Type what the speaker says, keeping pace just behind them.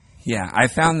Yeah, I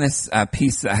found this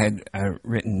piece that I had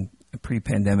written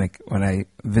pre-pandemic. When I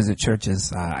visit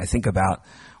churches, I think about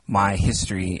my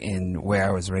history and where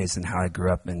I was raised and how I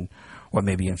grew up and what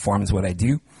maybe informs what I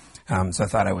do. So I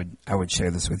thought I would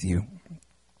share this with you.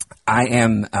 I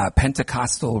am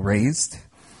Pentecostal raised,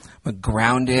 but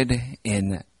grounded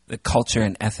in the culture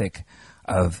and ethic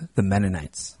of the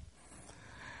Mennonites.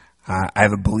 I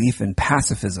have a belief in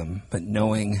pacifism, but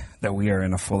knowing that we are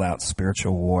in a full-out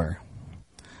spiritual war.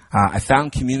 I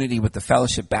found community with the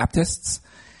Fellowship Baptists,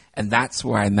 and that's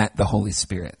where I met the Holy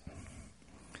Spirit.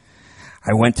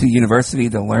 I went to university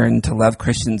to learn to love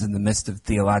Christians in the midst of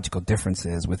theological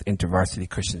differences with InterVarsity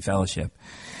Christian Fellowship.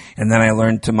 And then I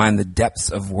learned to mine the depths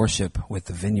of worship with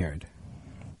the Vineyard.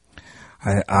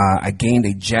 I gained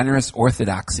a generous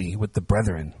orthodoxy with the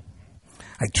Brethren.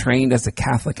 I trained as a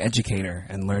Catholic educator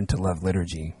and learned to love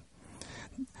liturgy.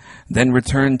 Then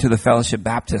returned to the Fellowship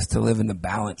Baptist to live in the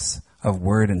balance of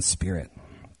word and spirit.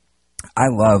 I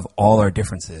love all our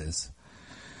differences.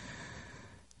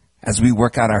 As we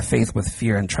work out our faith with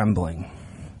fear and trembling,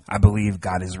 I believe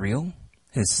God is real,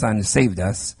 His Son saved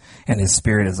us, and His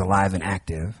Spirit is alive and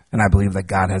active. And I believe that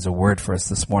God has a word for us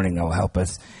this morning that will help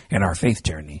us in our faith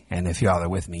journey. And if y'all are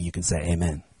with me, you can say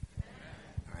amen.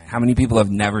 All right. How many people have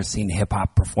never seen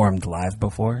hip-hop performed live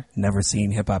before? Never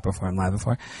seen hip-hop performed live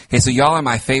before? Okay, so y'all are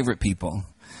my favorite people.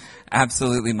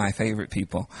 Absolutely my favorite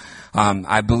people.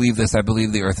 I believe this. I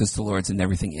believe the earth is the Lord's and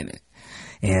everything in it.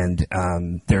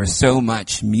 And there is so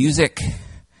much music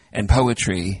and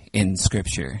poetry in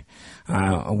Scripture.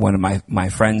 One of my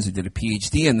friends who did a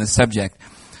PhD in this subject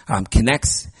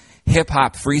connects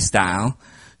hip-hop freestyle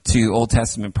to Old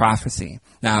Testament prophecy.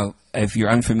 Now, if you're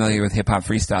unfamiliar with hip-hop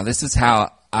freestyle, this is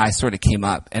how I sort of came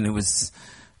up, and it was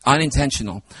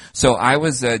unintentional. So I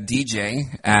was a DJ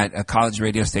at a college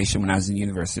radio station when I was in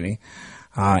university.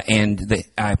 And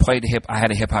I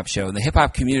had a hip hop show, and the hip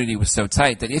hop community was so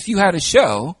tight that if you had a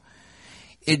show,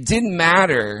 it didn't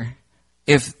matter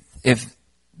if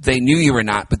they knew you or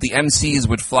not, but the MCs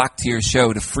would flock to your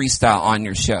show to freestyle on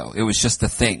your show. It was just a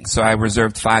thing. So I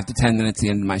reserved 5 to 10 minutes at the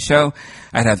end of my show.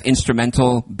 I'd have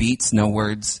instrumental beats, no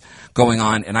words going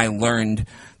on, and I learned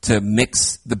to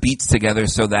mix the beats together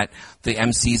so that the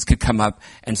MCs could come up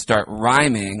and start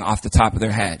rhyming off the top of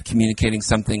their head, communicating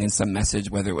something in some message,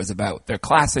 whether it was about their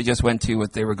class they just went to,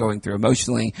 what they were going through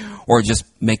emotionally, or just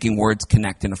making words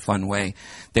connect in a fun way.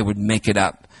 They would make it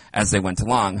up as they went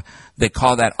along. They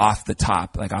call that off the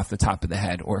top, like off the top of the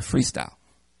head, or freestyle.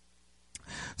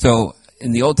 So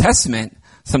in the Old Testament,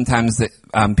 sometimes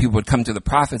people would come to the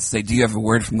prophets and say, "Do you have a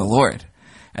word from the Lord?"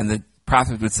 And the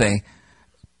prophet would say,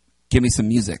 "Give me some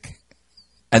music."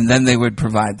 And then they would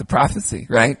provide the prophecy,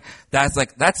 right? That's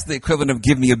the equivalent of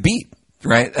give me a beat,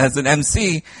 right? As an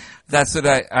MC, that's what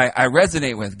I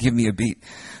resonate with. Give me a beat.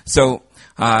 So,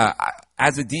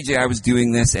 as a DJ, I was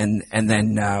doing this, and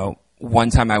then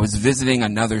one time I was visiting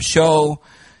another show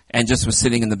and just was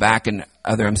sitting in the back, and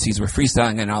other MCs were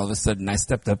freestyling, and all of a sudden I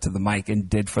stepped up to the mic and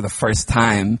did for the first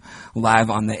time live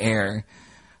on the air,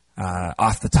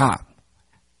 off the top.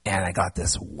 And I got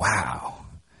this, wow.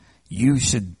 You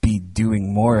should be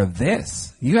doing more of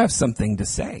this. You have something to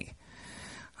say.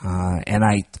 And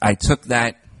I took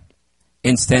that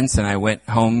instance and I went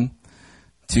home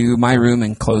to my room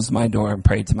and closed my door and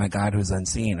prayed to my God who's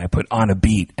unseen. I put on a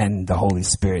beat and the Holy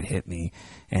Spirit hit me,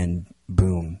 and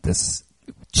boom, this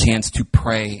chance to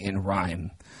pray in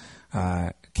rhyme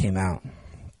came out.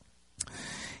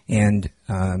 And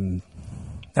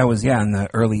that was, in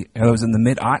the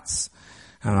mid-aughts.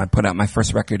 I put out my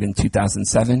first record in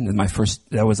 2007, and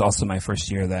that was also my first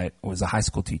year that I was a high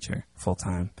school teacher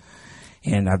full-time.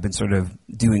 And I've been sort of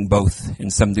doing both in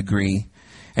some degree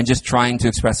and just trying to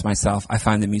express myself. I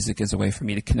find the music is a way for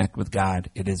me to connect with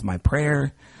God. It is my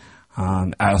prayer.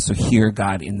 I also hear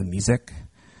God in the music.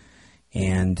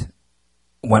 And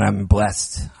when I'm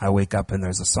blessed, I wake up and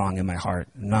there's a song in my heart.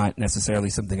 Not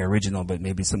necessarily something original, but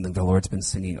maybe something the Lord's been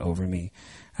singing over me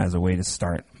as a way to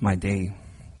start my day.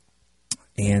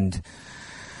 And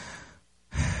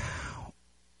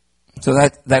so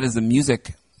that is the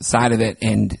music side of it.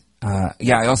 And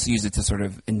I also use it to sort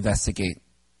of investigate,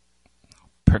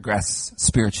 progress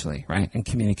spiritually, right? And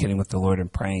communicating with the Lord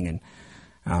and praying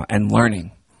and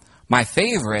learning. My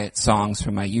favorite songs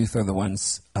from my youth are the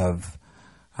ones of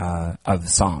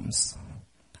Psalms,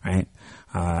 right?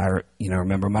 I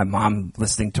remember my mom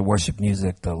listening to worship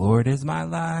music. The Lord is my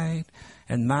light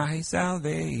and my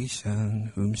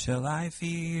salvation. Whom shall I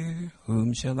fear?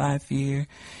 Whom shall I fear?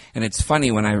 And it's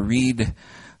funny, when I read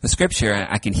the scripture,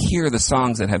 I can hear the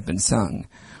songs that have been sung.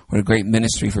 What a great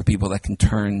ministry for people that can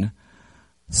turn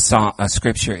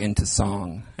scripture into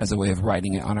song as a way of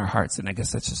writing it on our hearts. And I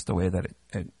guess that's just the way that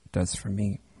it does for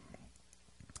me.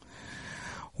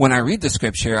 When I read the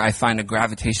scripture, I find a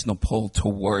gravitational pull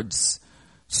towards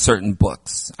certain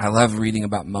books. I love reading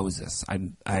about Moses.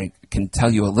 I can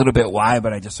tell you a little bit why,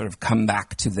 but I just sort of come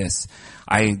back to this.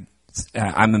 I'm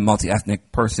a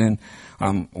multi-ethnic person,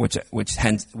 which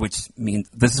means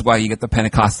this is why you get the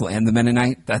Pentecostal and the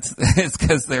Mennonite. It's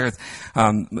because there's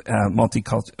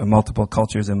multiple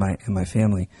cultures in my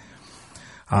family.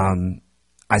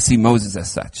 I see Moses as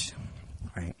such,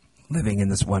 right? Living in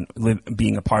this one,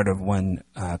 being a part of one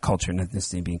culture and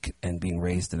ethnicity, and being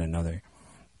raised in another.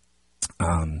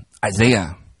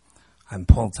 Isaiah, I'm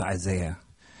pulled to Isaiah,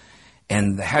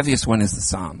 and the heaviest one is the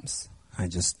Psalms. I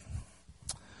just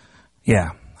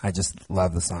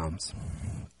love the Psalms.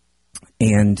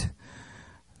 And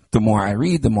the more I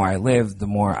read, the more I live, the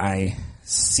more I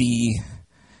see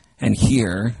and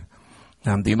hear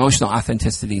the emotional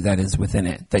authenticity that is within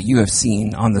it, that you have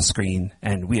seen on the screen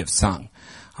and we have sung.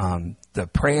 The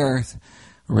prayers,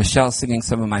 Rochelle singing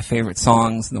some of my favorite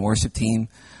songs in the worship team,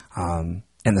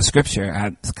 and the scripture, I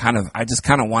just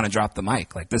kind of want to drop the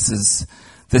mic. Like, this is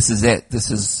it. This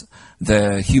is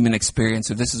the human experience,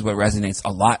 or this is what resonates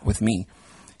a lot with me,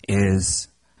 is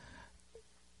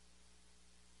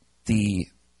the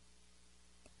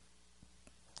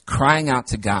crying out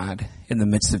to God in the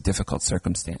midst of difficult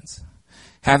circumstance.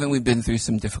 Haven't we been through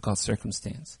some difficult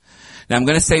circumstance? Now, I'm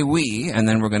going to say we, and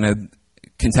then we're going to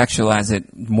contextualize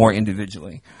it more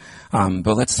individually.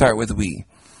 But let's start with we.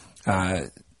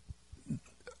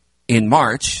 In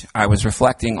March, I was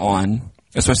reflecting on,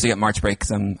 especially at March break,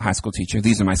 because I'm a high school teacher.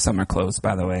 These are my summer clothes,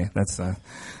 by the way. That's all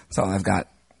I've got.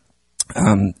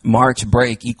 March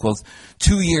break equals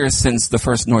 2 years since the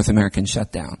first North American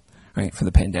shutdown, right, for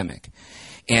the pandemic.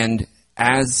 And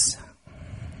as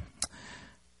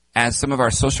some of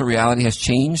our social reality has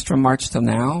changed from March till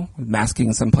now, masking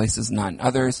in some places, not in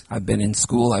others. I've been in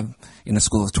school. I'm in a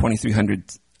school of 2,300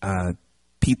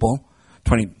 people,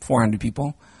 2,400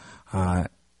 people.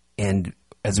 And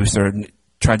as we sort of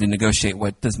tried to negotiate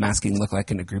what does masking look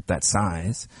like in a group that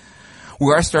size,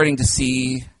 we are starting to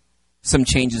see some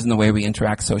changes in the way we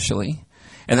interact socially.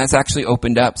 And that's actually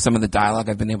opened up some of the dialogue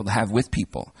I've been able to have with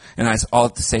people. And I all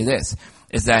have to say this,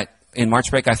 is that in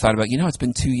March break I thought about, it's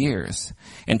been 2 years.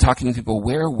 And talking to people,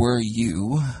 where were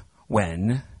you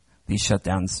when these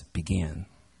shutdowns began?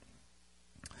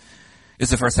 It's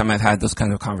the first time I've had those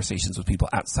kinds of conversations with people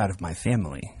outside of my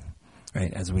family,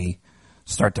 right, as we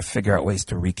start to figure out ways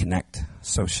to reconnect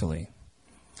socially.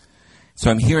 So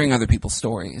I'm hearing other people's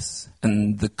stories,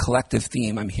 and the collective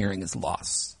theme I'm hearing is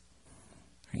loss.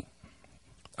 Right?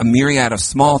 A myriad of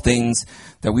small things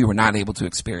that we were not able to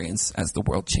experience as the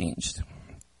world changed.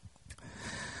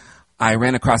 I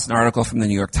ran across an article from the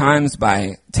New York Times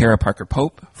by Tara Parker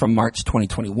Pope from March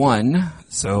 2021,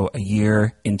 so a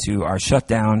year into our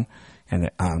shutdown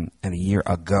and a year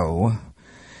ago,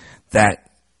 that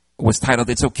was titled,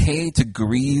 "It's Okay to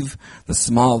Grieve the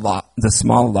Small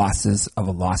Losses of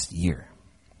a Lost Year."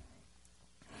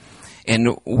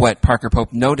 And what Parker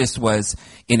Pope noticed was,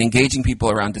 in engaging people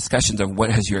around discussions of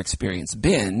what has your experience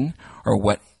been, or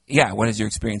what has your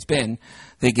experience been,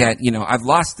 they get, I've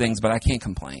lost things, but I can't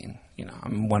complain.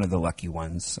 I'm one of the lucky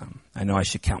ones. I know I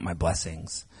should count my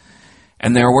blessings.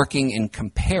 And they're working in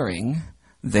comparing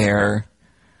their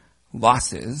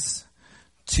losses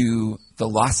to the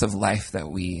loss of life that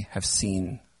we have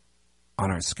seen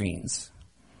on our screens.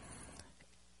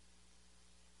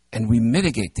 And we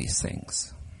mitigate these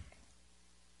things,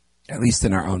 at least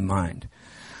in our own mind.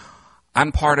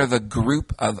 I'm part of a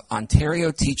group of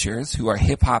Ontario teachers who are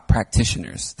hip-hop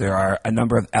practitioners. There are a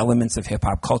number of elements of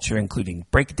hip-hop culture, including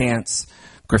breakdance,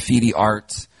 graffiti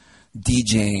art,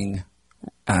 DJing,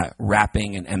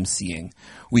 rapping, and MCing.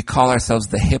 We call ourselves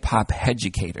the hip-hop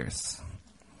educators.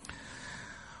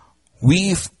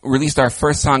 We've released our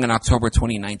first song in October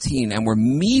 2019, and we're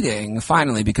meeting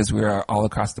finally, because we are all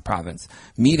across the province,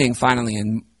 meeting finally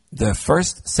in the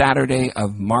first Saturday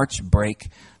of March break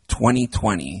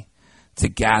 2020 to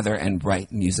gather and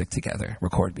write music together,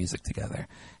 record music together.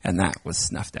 And that was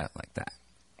snuffed out like that.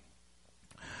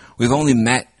 We've only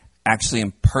met actually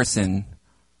in person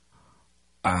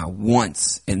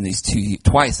twice in these 2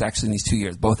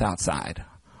 years, both outside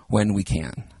when we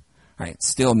can. Right,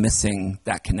 still missing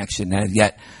that connection, and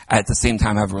yet at the same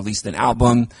time I've released an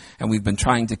album and we've been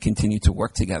trying to continue to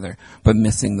work together, but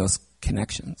missing those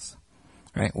connections.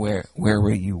 Right, where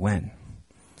were you when?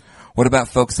 What about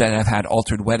folks that have had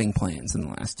altered wedding plans in the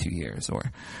last 2 years,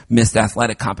 or missed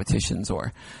athletic competitions,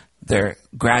 or their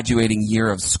graduating year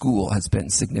of school has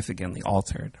been significantly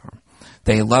altered, or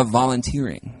they love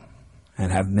volunteering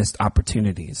and have missed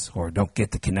opportunities or don't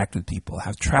get to connect with people,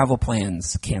 have travel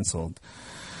plans canceled,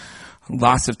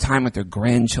 loss of time with their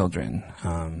grandchildren,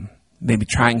 maybe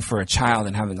trying for a child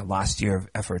and having a lost year of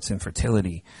efforts in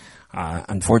fertility.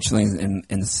 Unfortunately,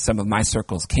 in some of my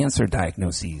circles, cancer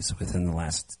diagnoses within the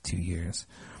last 2 years,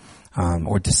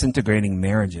 or disintegrating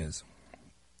marriages.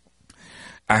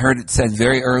 I heard it said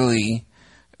very early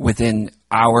within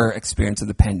our experience of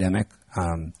the pandemic,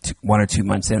 1 or 2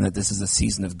 months in, that this is a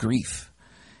season of grief.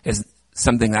 Is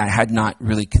something that I had not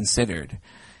really considered.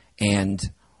 And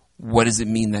what does it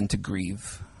mean then to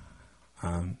grieve,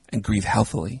 and grieve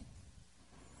healthily?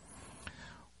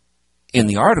 In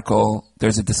the article,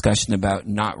 there's a discussion about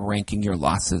not ranking your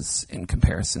losses in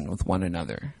comparison with one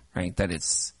another, right? That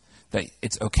it's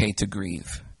okay to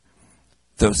grieve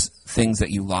those things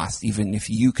that you lost, even if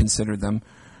you consider them,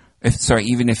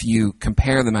 even if you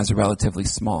compare them as relatively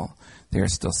small, they're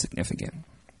still significant.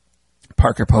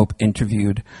 Parker Pope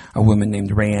interviewed a woman named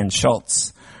Rayanne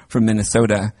Schultz from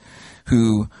Minnesota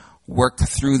who worked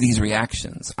through these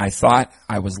reactions. I thought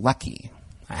I was lucky.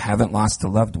 I haven't lost a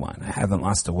loved one. I haven't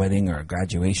lost a wedding or a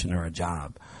graduation or a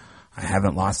job. I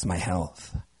haven't lost my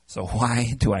health. So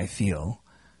why do I feel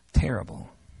terrible?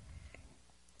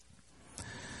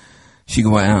 She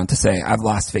went on to say, I've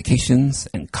lost vacations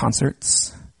and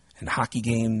concerts and hockey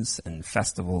games and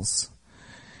festivals.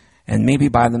 And maybe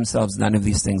by themselves, none of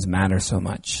these things matter so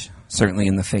much, certainly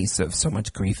in the face of so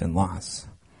much grief and loss.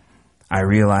 I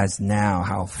realize now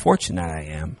how fortunate I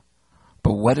am,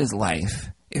 but what is life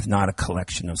if not a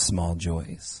collection of small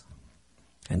joys?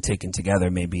 And taken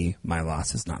together, maybe my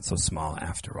loss is not so small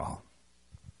after all.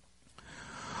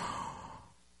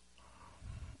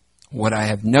 What I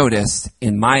have noticed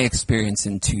in my experience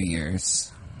in 2 years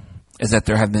is that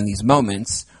there have been these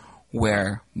moments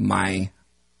where my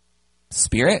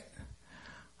spirit,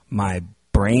 my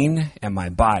brain, and my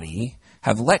body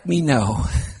have let me know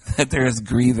that there is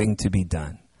grieving to be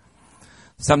done.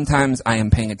 Sometimes I am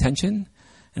paying attention,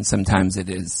 and sometimes it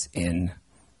is in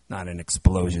not an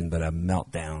explosion, but a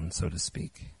meltdown, so to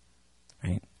speak.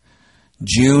 Right?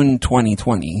 June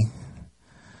 2020,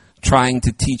 trying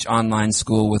to teach online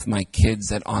school with my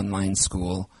kids at online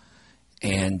school,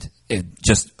 and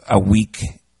just a week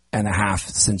and a half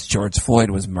since George Floyd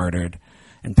was murdered,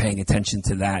 and paying attention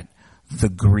to that, the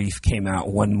grief came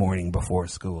out one morning before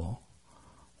school.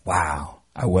 Wow,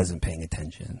 I wasn't paying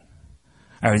attention.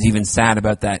 I was even sad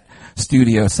about that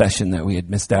studio session that we had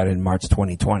missed out in March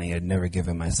 2020. I'd never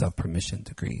given myself permission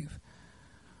to grieve.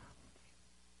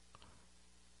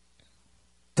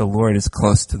 The Lord is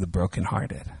close to the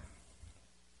brokenhearted.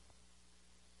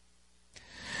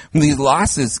 These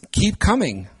losses keep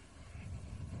coming.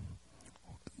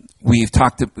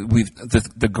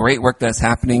 The great work that's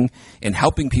happening in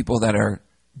helping people that are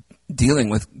dealing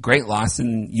with great loss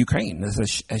in Ukraine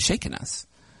has shaken us.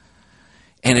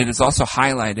 And it has also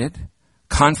highlighted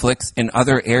conflicts in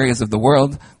other areas of the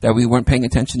world that we weren't paying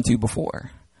attention to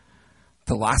before.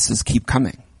 The losses keep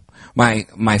coming.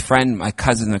 My friend, my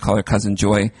cousin, I call her Cousin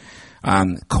Joy,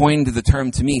 coined the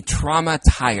term to me,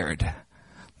 trauma-tired.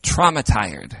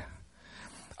 Trauma-tired.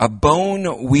 A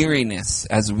bone weariness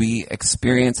as we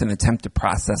experience and attempt to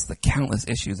process the countless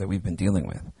issues that we've been dealing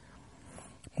with.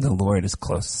 The Lord is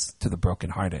close to the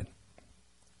brokenhearted.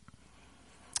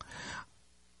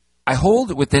 I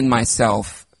hold within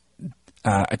myself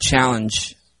a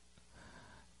challenge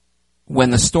when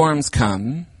the storms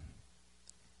come.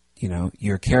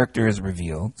 Your character is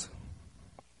revealed.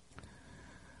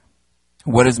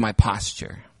 What is my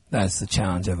posture? That's the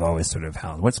challenge I've always sort of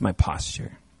held. What's my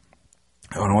posture?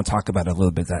 I want to talk about a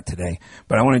little bit of that today,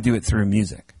 but I want to do it through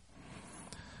music.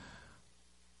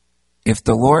 If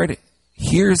the Lord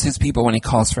hears his people when he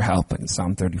calls for help in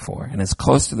Psalm 34 and is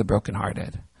close to the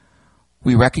brokenhearted,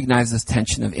 we recognize this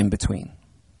tension of in-between.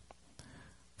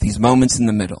 These moments in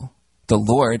the middle. The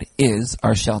Lord is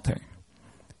our shelter,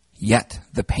 yet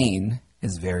the pain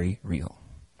is very real.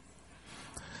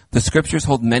 The scriptures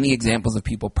hold many examples of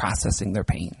people processing their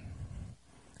pain.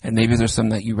 And maybe there's some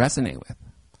that you resonate with.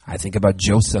 I think about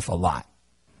Joseph a lot,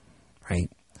 right?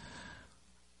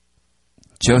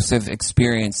 Joseph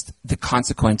experienced the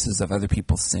consequences of other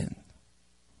people's sin.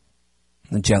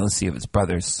 The jealousy of his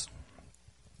brothers,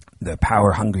 the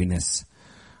power hungriness,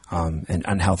 and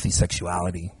unhealthy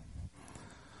sexuality.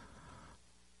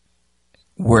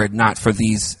 Were it not for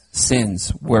these sins,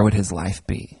 where would his life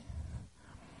be?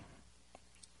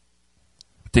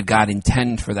 Did God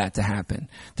intend for that to happen?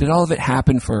 Did all of it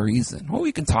happen for a reason? Well,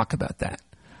 we can talk about that.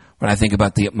 When I think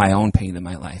about my own pain in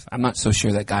my life, I'm not so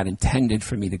sure that God intended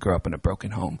for me to grow up in a broken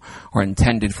home or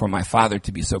intended for my father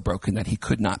to be so broken that he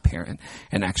could not parent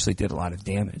and actually did a lot of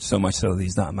damage, so much so that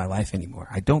he's not in my life anymore.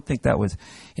 I don't think that was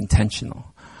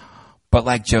intentional. But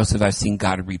like Joseph, I've seen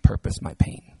God repurpose my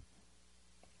pain.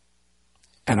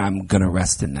 And I'm going to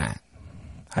rest in that.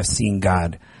 I've seen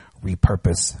God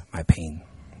repurpose my pain.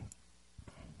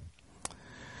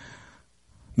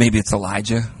 Maybe it's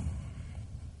Elijah.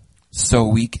 So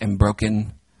weak and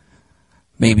broken.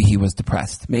 Maybe he was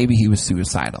depressed. Maybe he was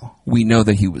suicidal. We know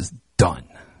that he was done.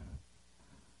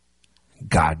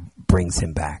 God brings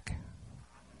him back.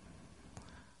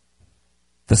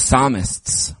 The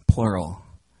psalmists, plural,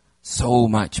 so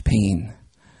much pain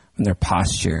when their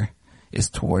posture is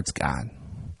towards God.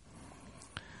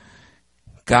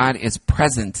 God is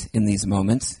present in these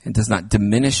moments and does not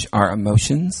diminish our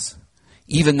emotions,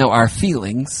 even though our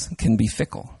feelings can be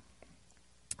fickle.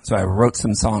 So I wrote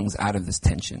some songs out of this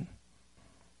tension.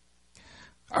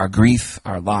 Our grief,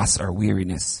 our loss, our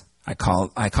weariness. I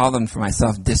call them for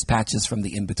myself dispatches from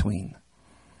the in-between.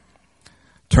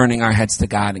 Turning our heads to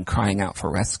God and crying out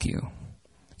for rescue,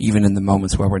 even in the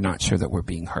moments where we're not sure that we're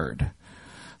being heard.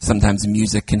 Sometimes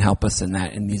music can help us in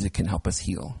that, and music can help us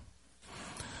heal.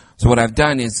 So what I've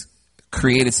done is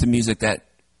created some music that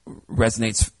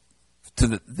resonates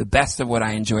to the best of what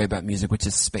I enjoy about music, which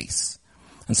is space.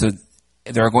 And so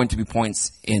there are going to be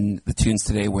points in the tunes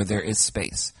today where there is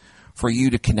space for you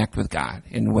to connect with God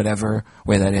in whatever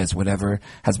way that is, whatever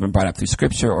has been brought up through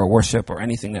scripture or worship or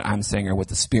anything that I'm saying or what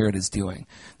the Spirit is doing,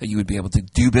 that you would be able to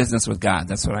do business with God.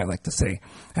 That's what I like to say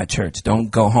at church.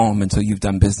 Don't go home until you've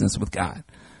done business with God.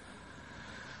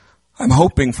 I'm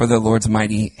hoping for the Lord's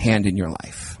mighty hand in your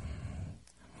life.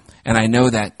 And I know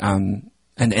that, and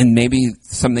maybe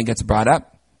something gets brought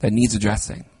up that needs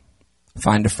addressing.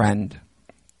 Find a friend,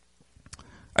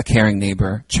 a caring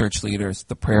neighbor, church leaders,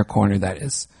 the prayer corner that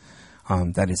is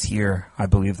here. I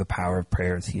believe the power of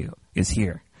prayer is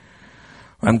here.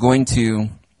 I'm going to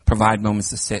provide moments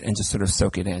to sit and just sort of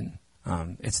soak it in.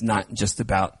 It's not just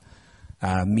about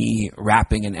me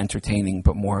rapping and entertaining,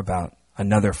 but more about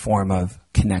another form of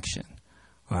connection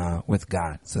with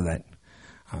God so that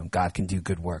God can do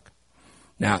good work.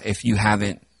 Now, if you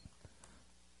haven't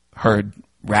heard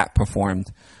rap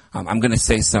performed, I'm going to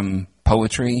say some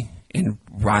poetry in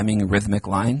rhyming rhythmic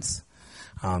lines.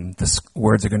 The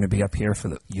words are going to be up here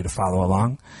for you to follow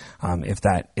along, if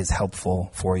that is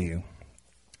helpful for you.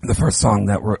 The first song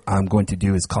that I'm going to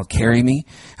do is called Carry Me.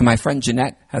 And my friend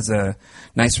Jeanette has a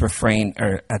nice refrain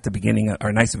at the beginning, or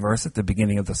a nice verse at the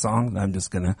beginning of the song that I'm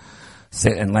just going to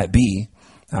sit and let be.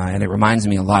 And it reminds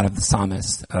me a lot of the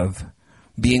psalmist of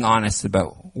being honest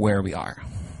about where we are.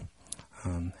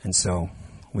 And so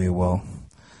we will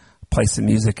play some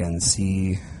music and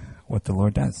see what the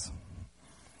Lord does.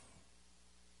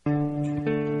 Carry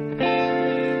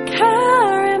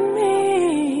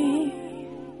me,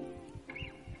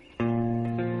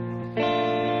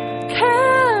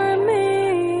 carry me.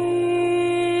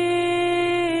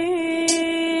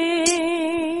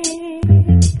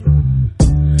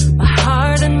 My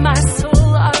heart and my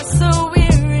soul are so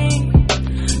weary.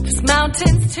 This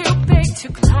mountain's too big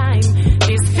to climb.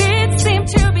 These feet seem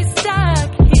to be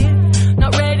stuck here,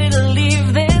 not ready to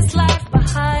leave this life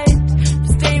behind.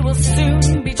 This day will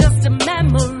soon be just a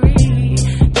memory.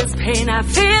 This pain I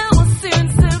feel will soon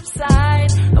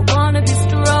subside. I wanna be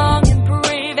strong and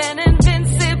brave and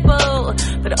invincible,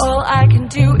 but all I can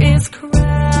do is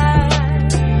cry.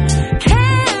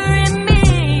 Carry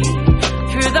me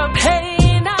through the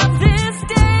pain of this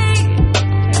day.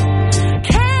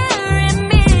 Carry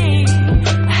me,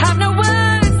 I have no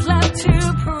words left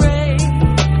to pray.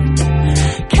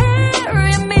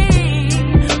 Carry me,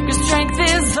 your strength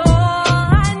is all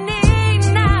I need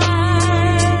now.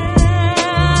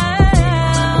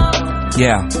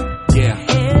 Yeah.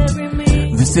 Carry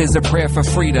me. This is a prayer for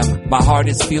freedom. My heart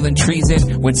is feeling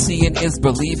treason. When seeing is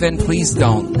believing, please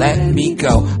don't let me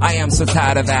go. I am so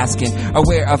tired of asking,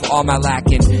 aware of all my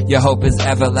lacking. Your hope is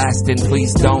everlasting.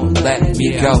 Please don't let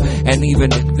me go. And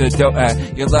even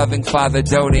your loving Father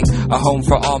doting, a home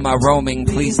for all my roaming.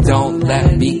 Please don't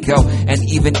let me go. And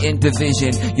even in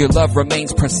division, your love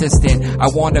remains persistent. I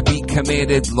want to be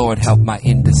committed. Lord, help my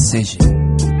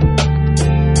indecision.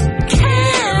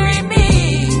 Carry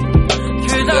me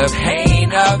through the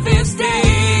pain of this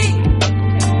day.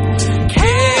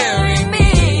 Carry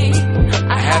me,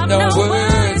 I have no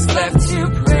words left to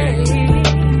pray.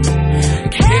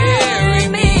 Carry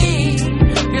me,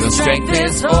 your strength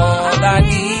is all I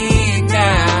need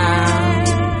now.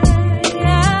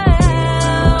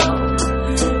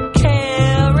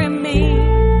 Carry me.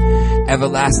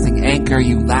 Everlasting anchor,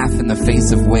 you laugh in the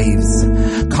face of waves.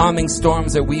 Calming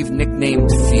storms that we've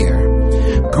nicknamed fear.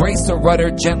 Grace a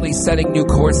rudder, gently setting new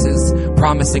courses,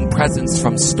 promising presence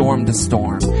from storm to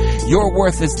storm. Your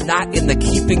worth is not in the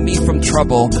keeping me from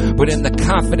trouble, but in the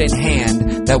confident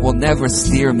hand that will never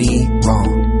steer me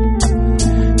wrong.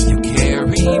 You carry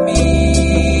me.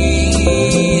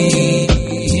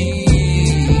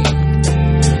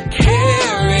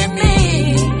 Carry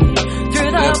me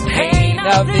through the pain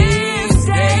of this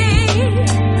day.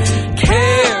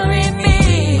 Carry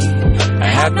me. I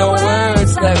have no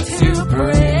words left to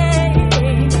pray.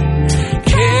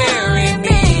 Carry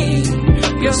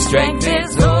me. Your strength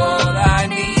is all I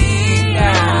need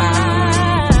now.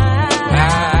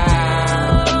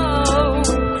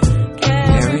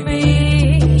 Carry me.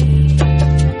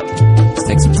 Let's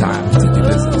take some time to do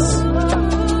business.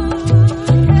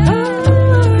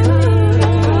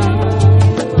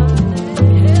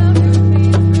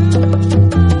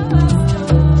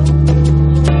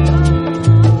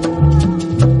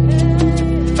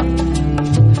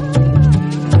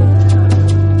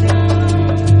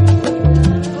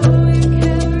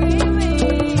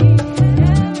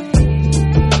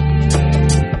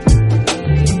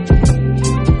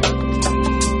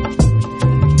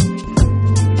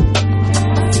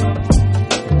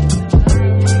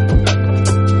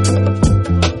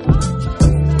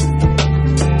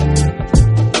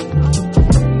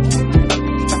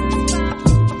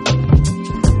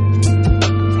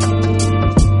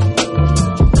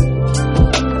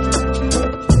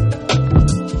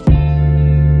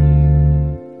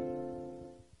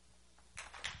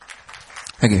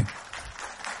 Thank you.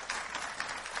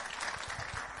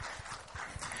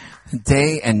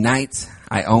 Day and night,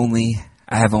 I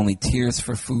have only tears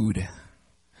for food,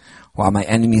 while my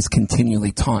enemies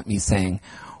continually taunt me, saying,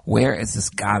 where is this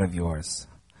God of yours?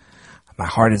 My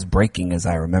heart is breaking as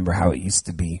I remember how it used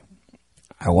to be.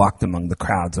 I walked among the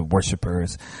crowds of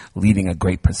worshipers, leading a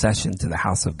great procession to the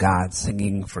house of God,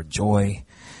 singing for joy,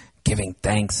 giving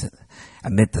thanks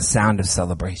amid the sound of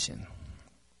celebration.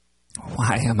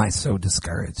 Why am I so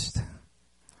discouraged?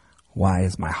 Why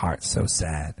is my heart so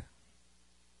sad?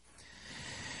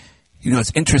 You know,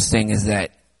 what's interesting is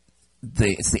that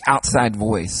it's the outside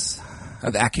voice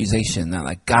of accusation that,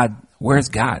 like, God, where's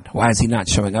God? Why is he not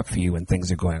showing up for you when things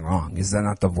are going wrong? Is that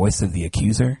not the voice of the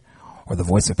accuser or the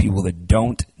voice of people that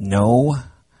don't know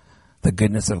the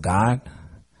goodness of God?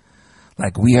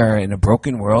 Like, we are in a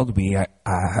broken world. We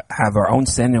have our own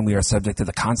sin, and we are subject to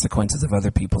the consequences of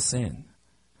other people's sin.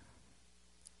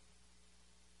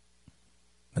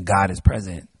 But God is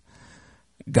present.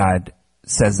 God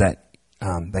says that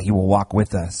he will walk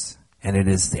with us. And it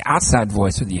is the outside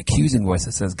voice or the accusing voice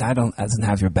that says, God doesn't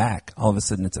have your back. All of a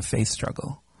sudden, it's a faith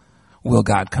struggle. Will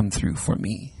God come through for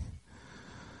me?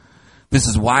 This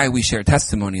is why we share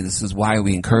testimony. This is why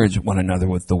we encourage one another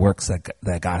with the works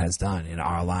that God has done in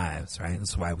our lives, right? This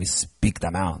is why we speak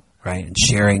them out, right? And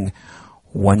sharing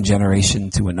one generation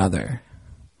to another.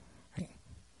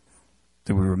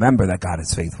 That we remember that God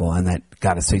is faithful and that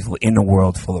God is faithful in a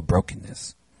world full of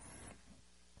brokenness.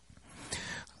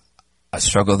 A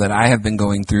struggle that I have been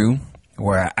going through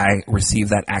where I received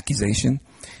that accusation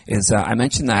is I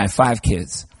mentioned that I have 5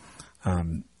 kids.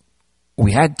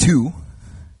 We had 2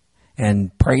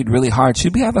 and prayed really hard.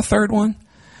 Should we have a third one?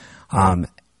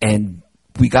 And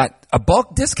we got a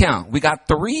bulk discount. We got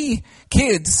 3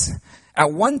 kids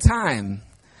at one time.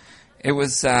 It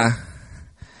was a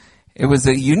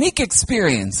unique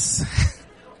experience.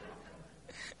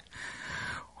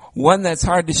 One that's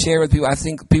hard to share with people. I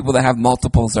think people that have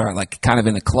multiples are like kind of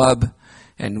in a club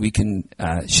and we can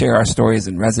share our stories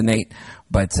and resonate.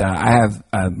 But I have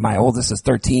my oldest is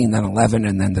 13, then 11,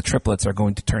 and then the triplets are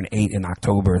going to turn 8 in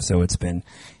October. So it's been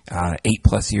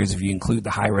 8+ years if you include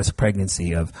the high-risk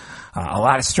pregnancy of a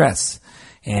lot of stress.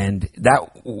 And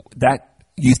that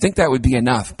you think that would be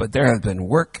enough, but there have been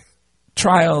work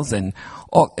trials and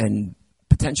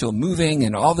potential moving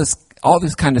and all this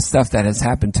kind of stuff that has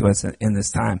happened to us in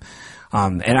this time.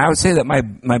 And I would say that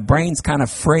my brain's kind of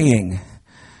fraying,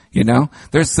 you know?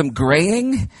 There's some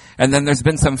graying and then there's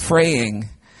been some fraying,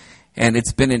 and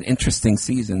it's been an interesting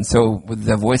season. So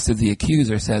the voice of the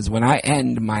accuser says, when I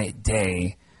end my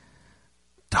day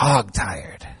dog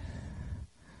tired,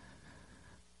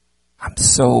 I'm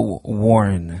so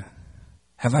worn.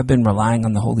 Have I been relying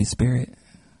on the Holy Spirit?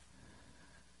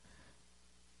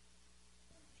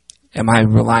 Am I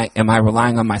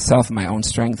relying on myself and my own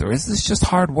strength, or is this just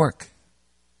hard work?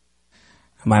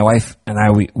 My wife and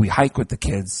I, we hike with the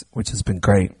kids, which has been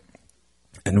great.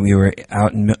 And we were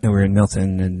in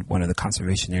Milton in one of the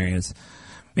conservation areas,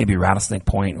 maybe Rattlesnake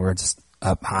Point. We're just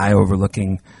up high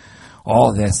overlooking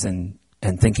all of this. And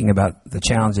and thinking about the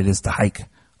challenge it is to hike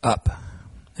up.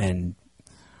 And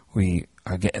we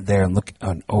are getting there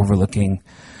and overlooking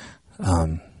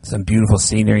some beautiful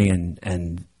scenery.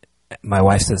 And my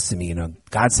wife says to me,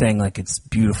 God's saying like it's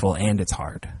beautiful and it's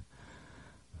hard.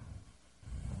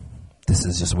 This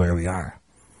is just where we are.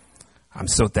 I'm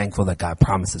so thankful that God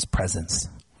promises presence.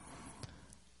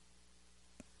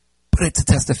 But it's a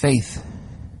test of faith.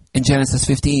 In Genesis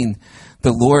 15,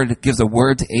 the Lord gives a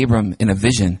word to Abram in a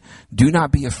vision. Do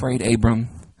not be afraid, Abram.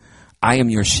 I am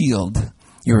your shield,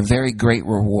 your very great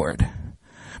reward.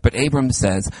 But Abram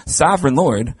says, Sovereign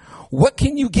Lord, what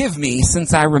can you give me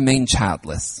since I remain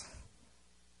childless?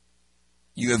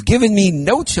 You have given me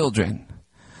no children.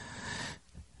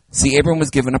 See, Abram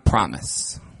was given a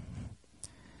promise.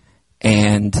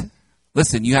 And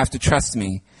listen, you have to trust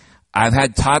me. I've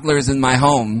had toddlers in my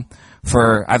home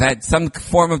I've had some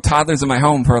form of toddlers in my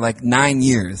home for like 9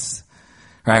 years.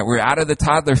 Right? We're out of the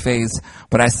toddler phase,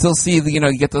 but I still see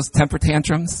you get those temper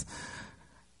tantrums.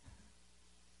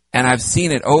 And I've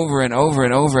seen it over and over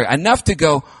and over, enough to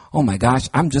go, oh my gosh,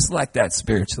 I'm just like that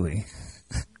spiritually.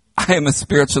 I am a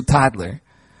spiritual toddler.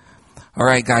 All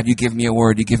right, God, you give me a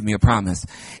word, you give me a promise,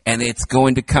 and it's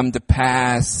going to come to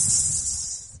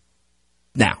pass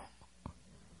now.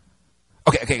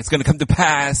 Okay, it's going to come to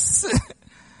pass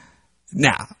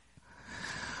now.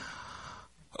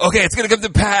 Okay, it's going to come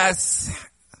to pass.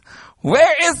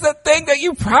 Where is the thing that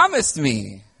you promised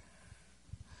me?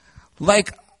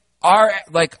 Like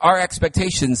our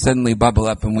expectations suddenly bubble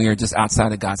up and we are just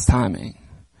outside of God's timing.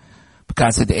 But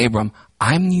God said to Abram,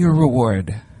 I'm your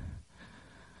reward.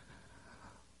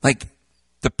 Like,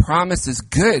 the promise is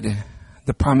good.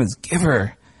 The promise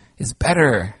giver is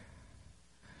better.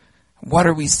 What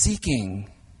are we seeking?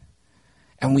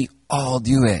 And we all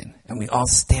do it. And we all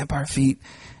stamp our feet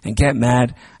and get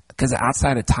mad because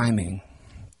outside of timing.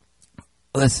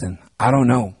 Listen, I don't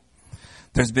know.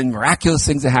 There's been miraculous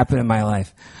things that happen in my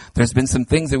life. There's been some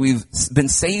things that we've been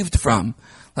saved from.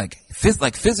 Like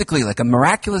physically, like a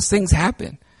miraculous things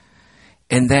happen.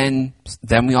 And then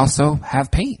we also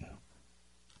have pain.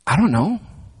 I don't know.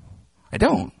 I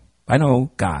don't. I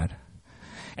know God.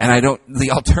 And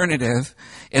the alternative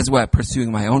is what?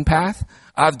 Pursuing my own path?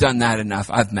 I've done that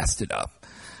enough. I've messed it up.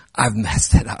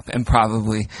 And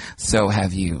probably so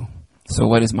have you. So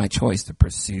what is my choice? To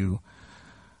pursue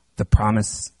the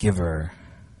promise giver.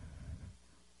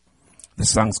 The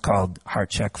song's called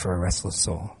Heart Check for a Restless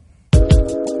Soul.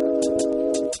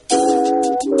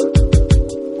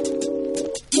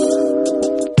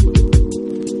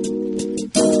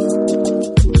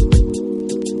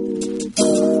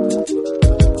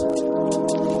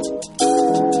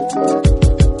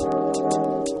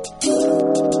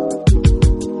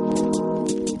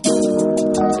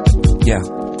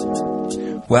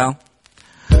 Well,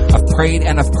 I've prayed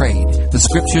and I've prayed. The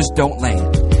scriptures don't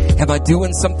land. Am I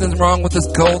doing something wrong with this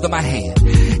gold in my hand?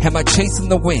 Am I chasing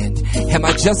the wind? Am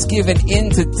I just giving in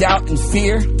to doubt and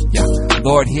fear? Yeah,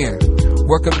 Lord, here,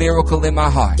 work a miracle in my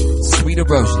heart. Sweet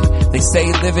erosion. They say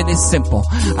living is simple.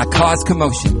 I cause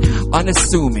commotion,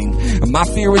 unassuming. My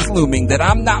fear is looming that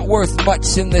I'm not worth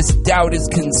much and this doubt is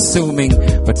consuming.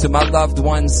 But to my loved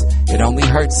ones, it only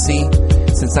hurts, see.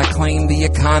 Since I claim the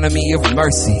economy of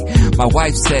mercy. My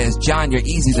wife says, John, you're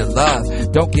easy to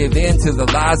love. Don't give in to the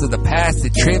lies of the past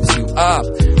that trips you up.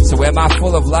 So am I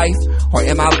full of life or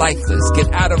am I lifeless?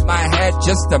 Get out of my head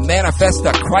just to manifest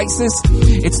a crisis.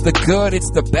 It's the good,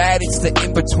 it's the bad, it's the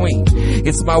in-between.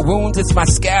 It's my wounds, it's my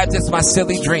scabs, it's my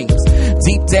silly dreams.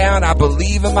 Deep down, I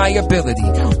believe in my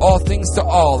ability. All things to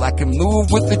all, I can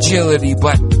move with agility,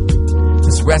 but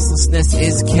this restlessness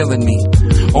is killing me.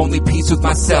 Only peace with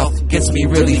myself gets me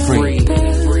really free.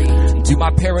 Do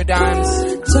my paradigms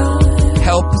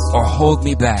help or hold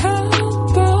me back?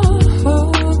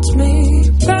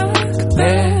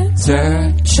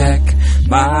 Better check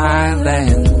my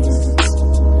lens.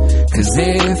 'Cause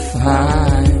if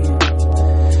I'm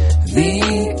the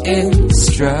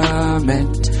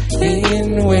instrument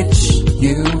in which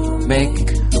you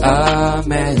make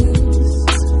amends,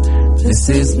 this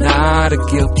is not a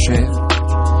guilt trip.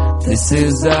 This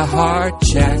is a heart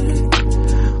check,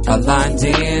 aligned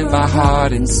in my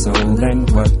heart and soul and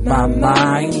what my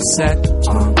mind set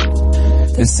on.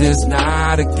 This is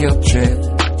not a guilt trip.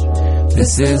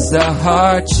 This is a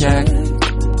heart check,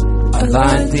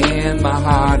 aligned in my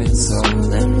heart and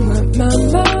soul and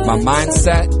what my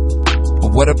mindset.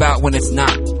 But what about when it's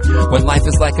not? When life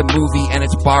is like a movie and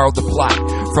it's borrowed the plot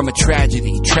from a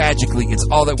tragedy. Tragically, it's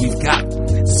all that we've got.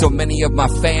 So many of my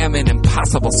fam in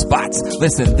impossible spots.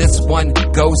 Listen, this one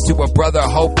goes to a brother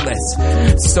hopeless.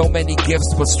 So many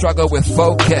gifts will struggle with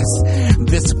focus.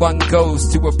 This one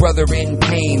goes to a brother in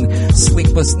pain.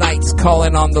 Sleepless nights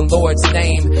calling on the Lord's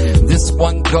name. This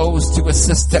one goes to a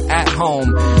sister at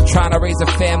home, trying to raise a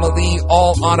family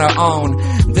all on her own.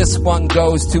 This one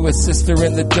goes to a sister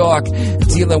in the dark,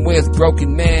 dealing with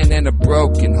broken men and a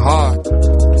broken heart.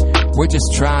 We're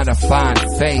just trying to find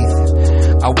faith.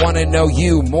 I want to know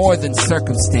you more than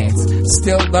circumstance.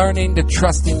 Still learning to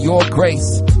trust in your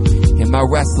grace. In my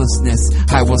restlessness,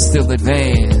 I will still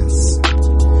advance.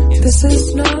 This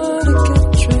is not a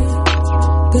guilt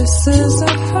trip. This is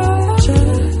a heart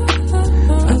trip.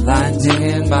 Aligned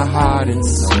in my heart and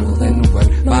soul and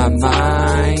what my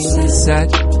mind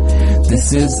said.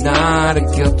 This is not a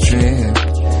guilt trip.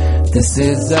 This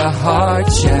is a heart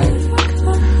check.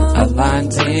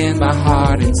 Aligned in my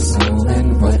heart and soul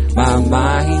and what my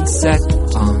mind set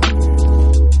on.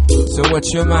 So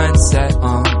what's your mindset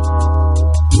on?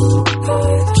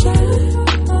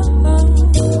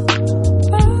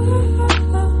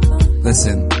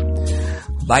 Listen,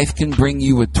 life can bring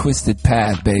you a twisted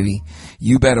path, baby.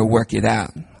 You better work it out.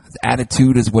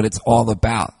 Attitude is what it's all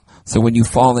about. So when you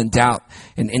fall in doubt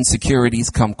and insecurities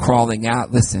come crawling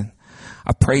out, listen,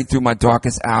 I prayed through my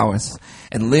darkest hours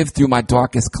and lived through my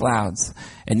darkest clouds.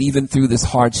 And even through this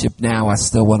hardship now, I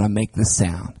still want to make this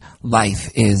sound. Life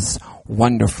is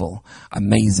wonderful,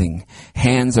 amazing.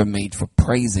 Hands are made for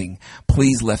praising.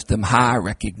 Please lift them high.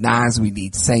 Recognize we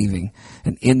need saving.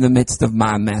 And in the midst of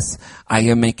my mess, I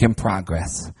am making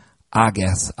progress. I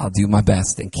guess I'll do my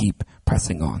best and keep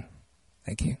pressing on.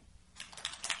 Thank you.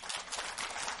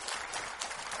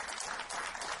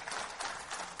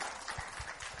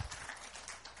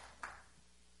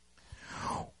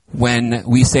 When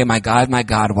we say, my God,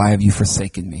 why have you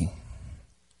forsaken me?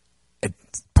 It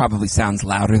probably sounds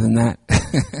louder than that,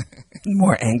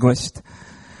 more anguished.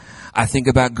 I think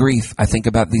about grief. I think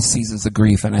about these seasons of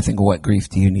grief, and I think, what grief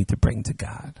do you need to bring to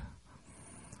God?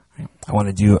 I want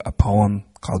to do a poem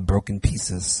called Broken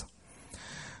Pieces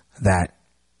that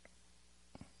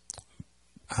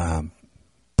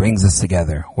brings us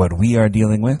together, what we are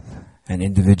dealing with, and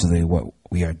individually what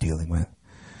we are dealing with.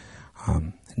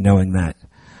 Knowing that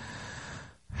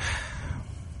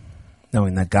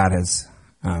God has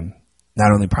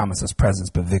not only promised us presence,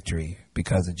 but victory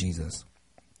because of Jesus.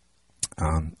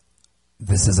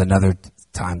 This is another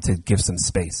time to give some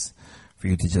space for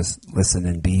you to just listen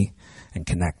and be and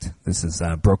connect. This is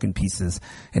Broken Pieces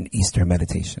and Easter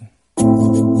Meditation.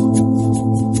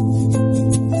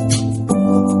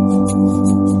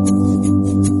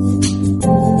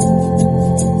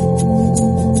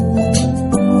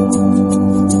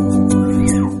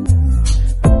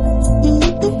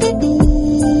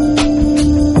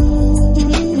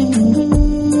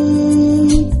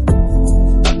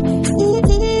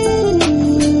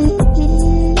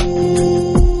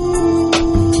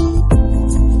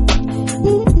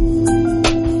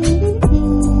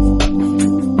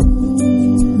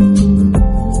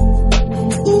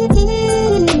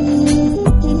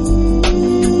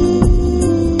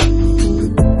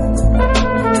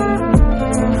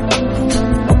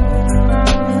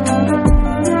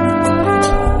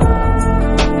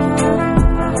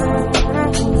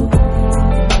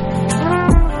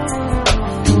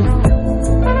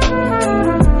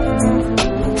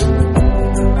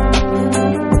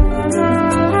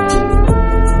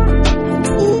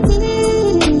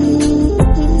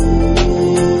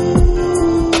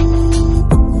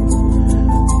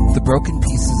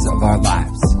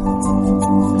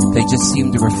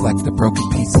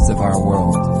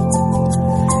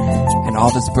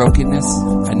 Brokenness,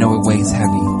 I know it weighs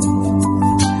heavy.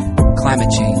 Climate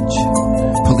change,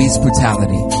 police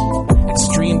brutality,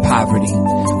 extreme poverty,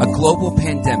 a global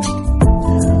pandemic.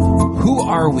 Who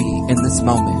are we in this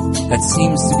moment that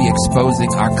seems to be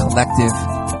exposing our collective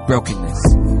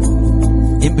brokenness?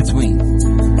 In between,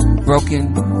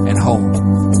 broken and whole.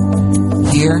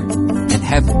 Here in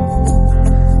heaven,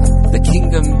 the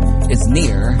kingdom is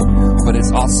near, but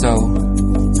it's also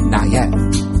not yet.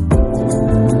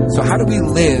 So how do we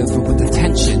live with the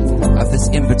tension of this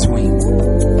in-between?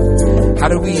 How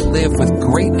do we live with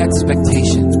great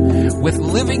expectation, with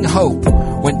living hope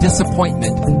when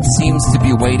disappointment seems to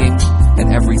be waiting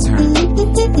at every turn?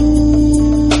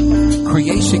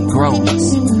 Creation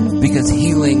groans because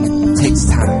healing takes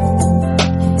time.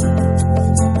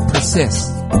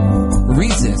 Persist,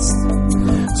 resist.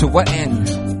 To what end?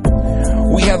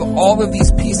 We have all of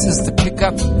these pieces to pick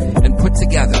up and put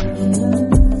together.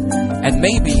 And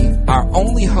maybe our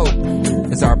only hope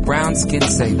is our brown-skinned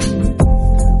Savior,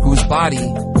 whose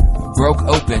body broke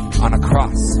open on a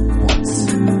cross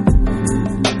once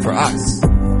for us.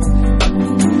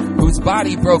 Whose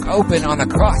body broke open on a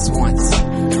cross once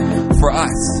for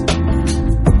us.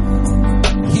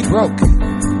 He broke.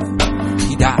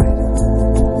 He died.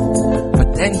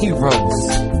 But then he rose.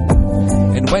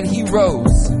 And when he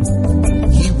rose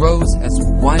as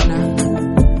one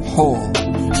whole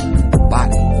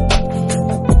body.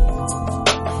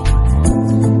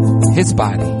 His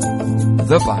body,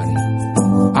 the body,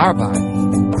 our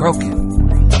body,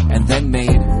 broken and then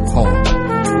made whole.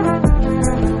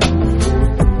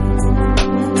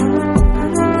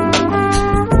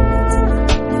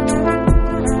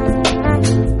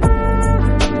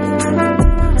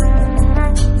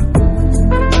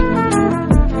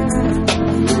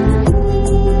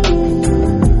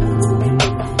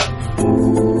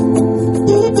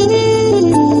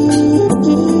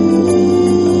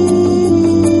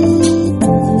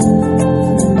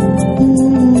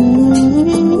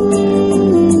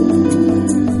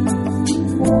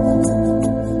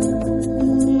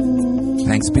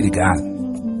 Thanks be to God.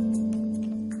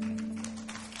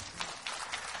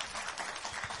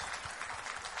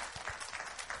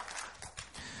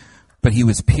 But he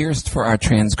was pierced for our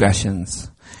transgressions,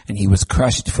 and he was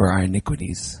crushed for our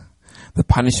iniquities. The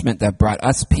punishment that brought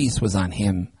us peace was on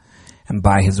him, and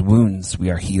by his wounds we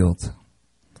are healed.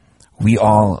 We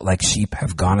all, like sheep,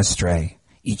 have gone astray.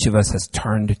 Each of us has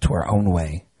turned to our own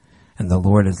way, and the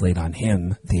Lord has laid on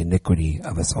him the iniquity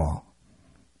of us all.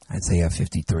 Isaiah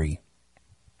 53.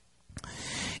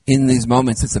 In these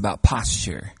moments, it's about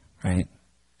posture, right?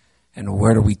 And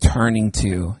where are we turning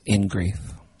to in grief?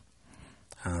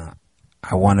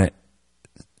 I want to,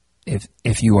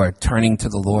 if you are turning to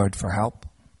the Lord for help,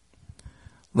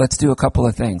 let's do a couple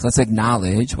of things. Let's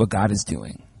acknowledge what God is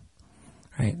doing,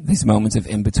 right? These moments of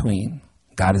in between.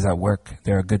 God is at work.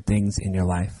 There are good things in your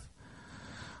life.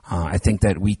 I think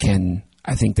that we can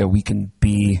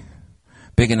be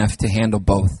big enough to handle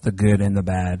both the good and the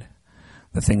bad,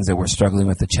 the things that we're struggling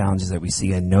with, the challenges that we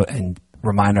see, and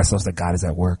remind ourselves that God is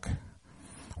at work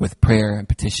with prayer and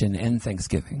petition and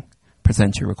thanksgiving.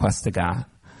 Present your requests to God.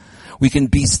 We can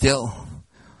be still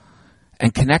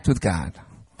and connect with God.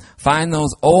 Find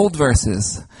those old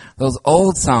verses, those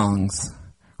old songs.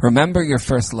 Remember your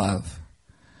first love.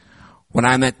 When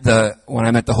I met the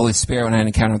Holy Spirit, when I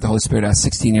encountered the Holy Spirit, I was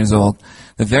 16 years old.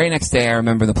 The very next day, I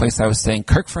remember the place I was staying,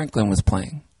 Kirk Franklin was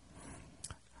playing.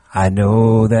 I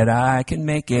know that I can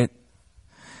make it.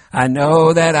 I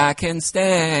know that I can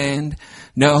stand,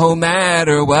 no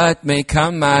matter what may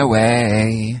come my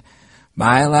way.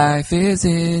 My life is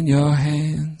in your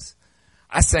hands.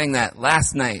 I sang that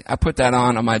last night. I put that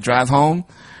on my drive home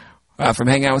from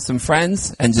hanging out with some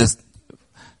friends and just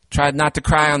tried not to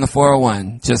cry on the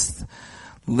 401. Just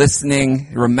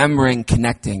listening, remembering,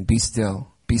 connecting. Be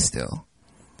still. Be still.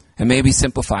 And maybe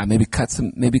simplify. Maybe cut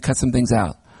some things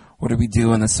out. What are we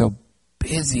doing that's so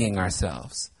busying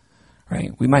ourselves?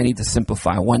 Right? We might need to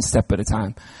simplify one step at a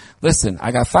time. Listen,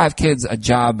 I got 5 kids, a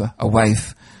job, a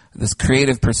wife, this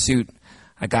creative pursuit.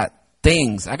 I got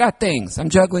things. I'm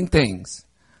juggling things.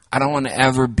 I don't want to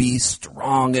ever be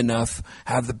strong enough,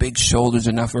 have the big shoulders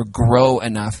enough, or grow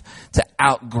enough to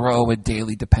outgrow a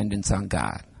daily dependence on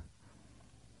God.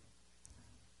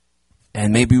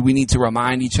 And maybe we need to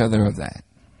remind each other of that.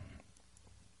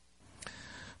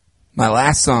 My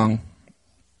last song,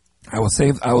 I will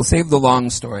save the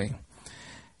long story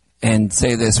and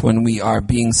say this: when we are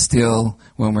being still,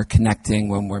 when we're connecting,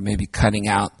 when we're maybe cutting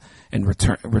out and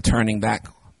returning back,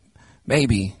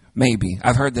 maybe,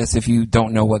 I've heard this. If you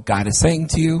don't know what God is saying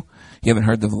to you, you haven't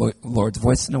heard the Lord's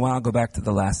voice in a while, go back to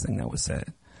the last thing that was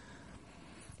said.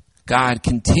 God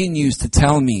continues to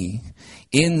tell me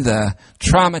in the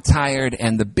trauma-tired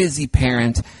and the busy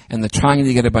parent and the trying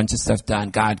to get a bunch of stuff done,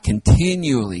 God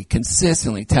continually,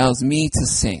 consistently tells me to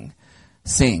sing.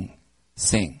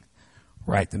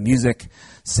 Write the music,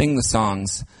 sing the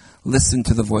songs, listen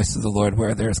to the voice of the Lord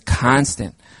where there's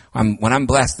constant. When I'm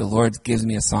blessed, the Lord gives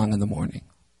me a song in the morning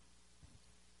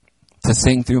to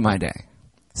sing through my day.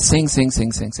 Sing.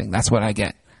 That's what I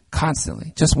get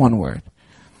constantly. Just one word.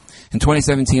 In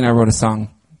 2017, I wrote a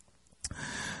song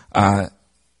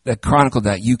that chronicled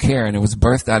that, You Care, and it was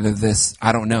birthed out of this,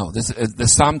 I don't know, the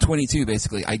Psalm 22,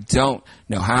 basically. I don't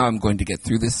know how I'm going to get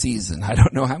through this season. I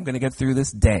don't know how I'm going to get through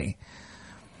this day.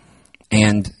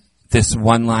 And this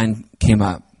one line came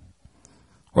up,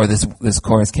 or this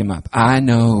chorus came up. I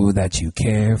know that you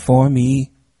care for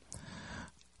me.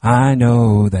 I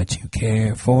know that you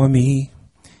care for me.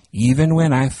 Even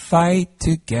when I fight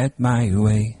to get my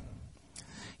way.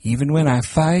 Even when I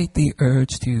fight the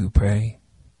urge to pray.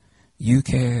 You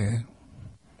care.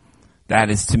 That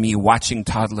is to me watching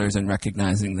toddlers and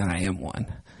recognizing that I am one.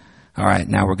 All right,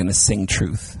 now we're going to sing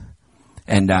truth.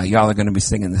 And y'all are going to be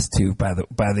singing this too by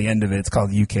the end of it. It's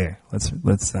called You Care. Let's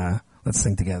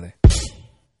sing together.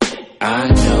 I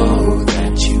know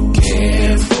that you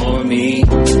care for me.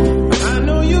 I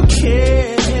know you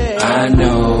care. I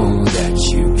know that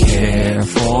you care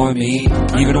for me.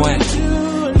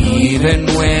 Even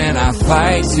when I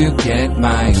fight to get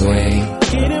my way.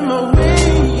 Get in my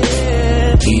way, yeah.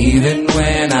 Even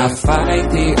when I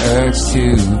fight the urge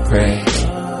to pray.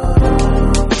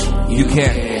 You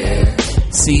care.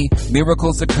 See,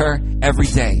 miracles occur every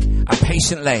day. I'm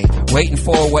patiently waiting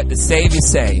for what the Savior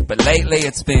say. But lately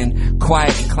it's been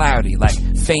quiet and cloudy, like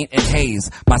faint and haze.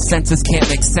 My senses can't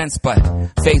make sense, but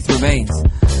faith remains.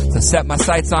 To set my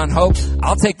sights on hope,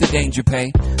 I'll take the danger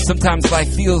pay. Sometimes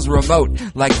life feels remote,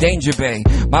 like Danger Bay.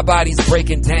 My body's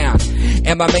breaking down.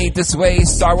 Am I made this way?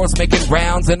 Sorrow's making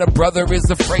rounds and a brother is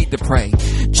afraid to pray.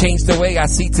 Change the way I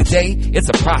see today, it's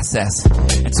a process.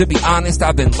 And to be honest,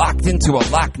 I've been locked into a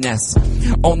Loch Ness.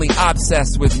 Only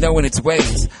obsessed with knowing its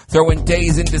ways. Throwing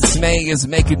days in dismay is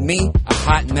making me a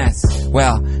hot mess.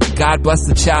 Well, God bless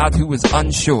the child who is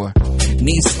unsure.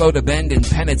 Knees slow to bend in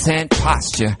penitent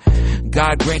posture.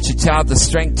 God grant your child the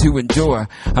strength to endure.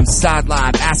 I'm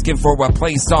sidelined asking for a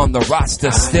place on the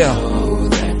roster still.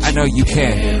 I know you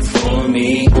care for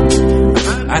me.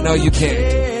 I know you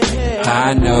care.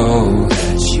 I know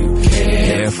that you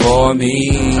care for me.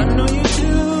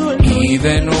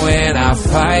 Even when I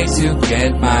fight to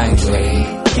get my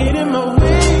way. Get in my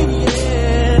way,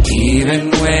 yeah.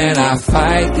 Even when I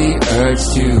fight the urge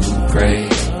to pray.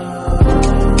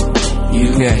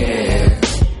 You care.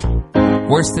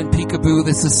 Worse than peekaboo,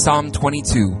 this is Psalm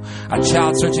 22. A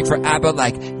child searching for Abba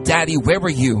like, Daddy, where were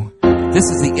you? This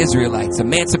is the Israelites,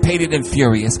 emancipated and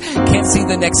furious. Can't see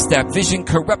the next step, vision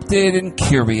corrupted and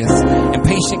curious.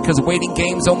 Impatient cause waiting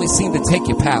games only seem to take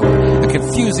your power. A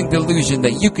confusing delusion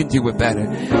that you can do it better.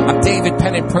 I'm David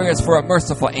penning prayers for a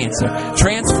merciful answer.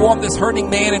 Transform this hurting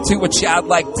man into a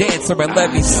childlike dancer and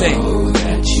let me sing. I know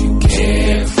that you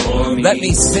care for me. Let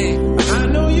me sing. I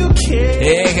know you care.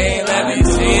 Hey, let me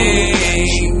sing.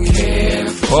 You care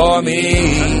for me.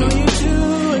 I know you do.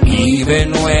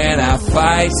 Even when I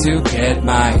fight to get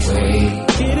my way.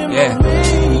 Yeah.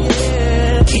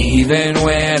 Even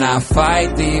when I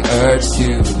fight the urge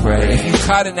to pray. If you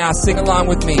caught it now, sing along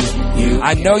with me.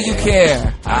 I know you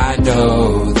care. I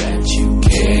know that you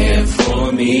care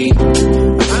for me.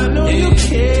 I know you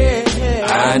care.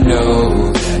 I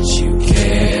know that you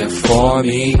care for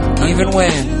me. Even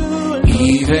when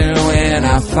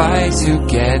I fight to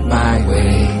get my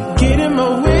way. Get in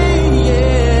my way,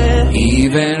 yeah.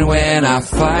 Even when I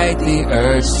fight the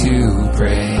urge to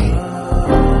pray.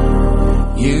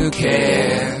 You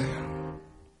care.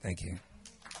 Thank you.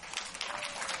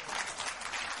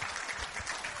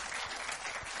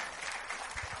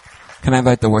 Can I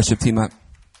invite the worship team up?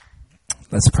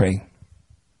 Let's pray.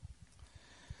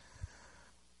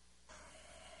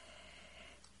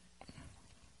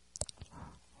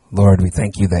 Lord, we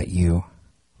thank you that you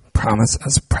promise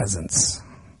us presence.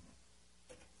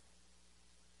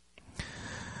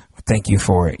 Thank you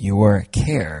for your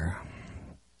care,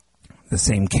 the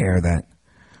same care that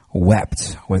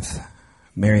wept with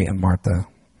Mary and Martha,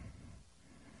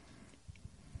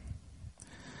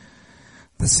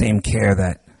 the same care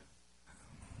that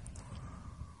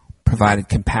provided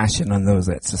compassion on those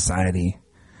that society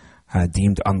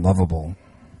deemed unlovable.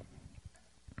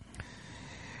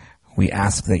 We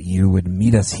ask that you would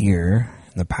meet us here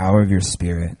in the power of your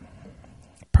Spirit,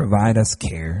 provide us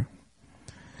care,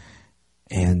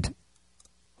 and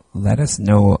let us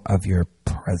know of your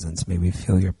presence. May we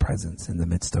feel your presence in the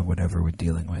midst of whatever we're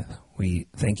dealing with. We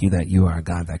thank you that you are a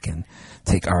God that can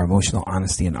take our emotional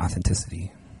honesty and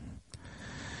authenticity.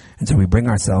 And so we bring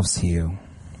ourselves to you.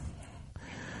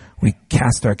 We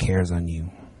cast our cares on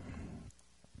you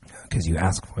because you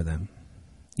ask for them.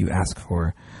 You ask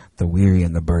for the weary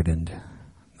and the burdened,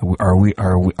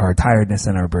 our tiredness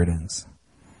and our burdens.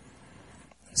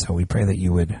 So we pray that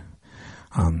you would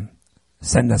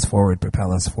send us forward,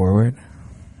 propel us forward,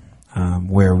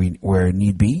 where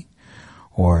need be,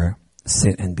 or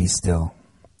sit and be still.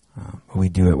 We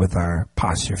do it with our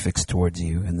posture fixed towards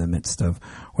you in the midst of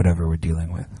whatever we're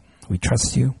dealing with. We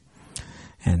trust you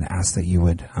and ask that you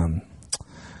would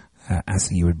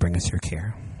bring us your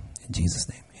care. In Jesus'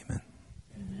 name.